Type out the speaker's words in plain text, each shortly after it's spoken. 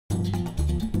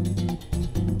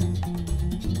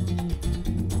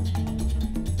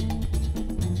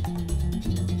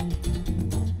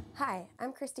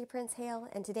I'm Kristie Hale,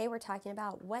 and today we're talking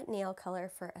about what nail color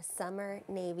for a summer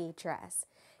navy dress.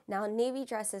 Now, navy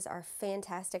dresses are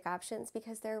fantastic options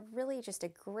because they're really just a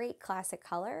great classic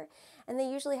color, and they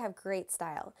usually have great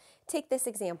style. Take this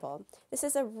example. This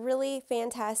is a really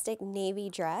fantastic navy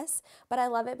dress, but I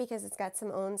love it because it's got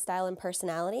some own style and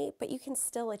personality, but you can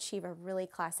still achieve a really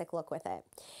classic look with it.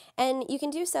 And you can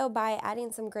do so by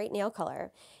adding some great nail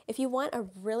color. If you want to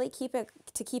really keep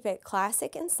it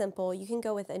classic and simple, you can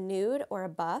go with a nude or a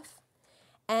buff,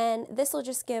 and this will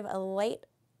just give a light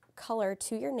color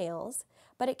to your nails,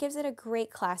 but it gives it a great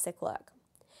classic look.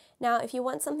 Now, if you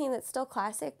want something that's still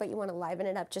classic, but you want to liven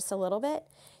it up just a little bit,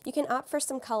 you can opt for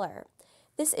some color.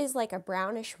 This is like a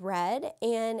brownish red,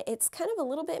 and it's kind of a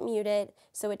little bit muted,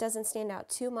 so it doesn't stand out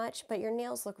too much, but your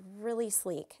nails look really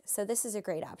sleek, so this is a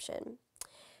great option.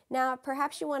 Now,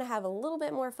 perhaps you want to have a little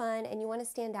bit more fun and you want to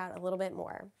stand out a little bit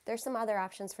more. There's some other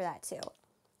options for that too.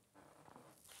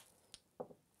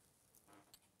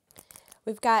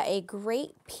 We've got a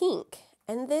great pink,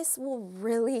 and this will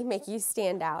really make you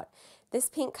stand out. This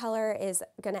pink color is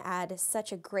going to add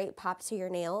such a great pop to your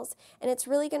nails, and it's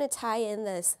really going to tie in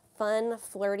this fun,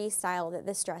 flirty style that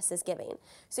this dress is giving.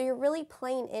 So you're really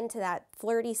playing into that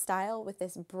flirty style with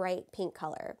this bright pink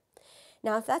color.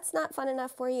 Now, if that's not fun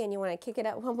enough for you and you want to kick it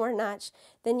up one more notch,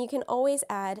 then you can always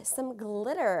add some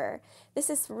glitter. This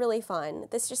is really fun.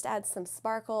 This just adds some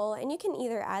sparkle, and you can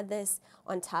either add this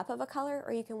on top of a color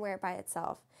or you can wear it by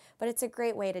itself. But it's a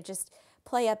great way to just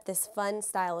play up this fun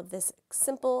style of this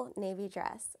simple navy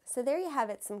dress. So there you have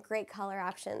it, some great color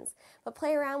options. But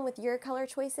play around with your color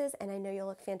choices, and I know you'll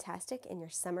look fantastic in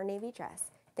your summer navy dress.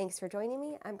 Thanks for joining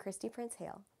me. I'm Kristie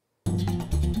Hale.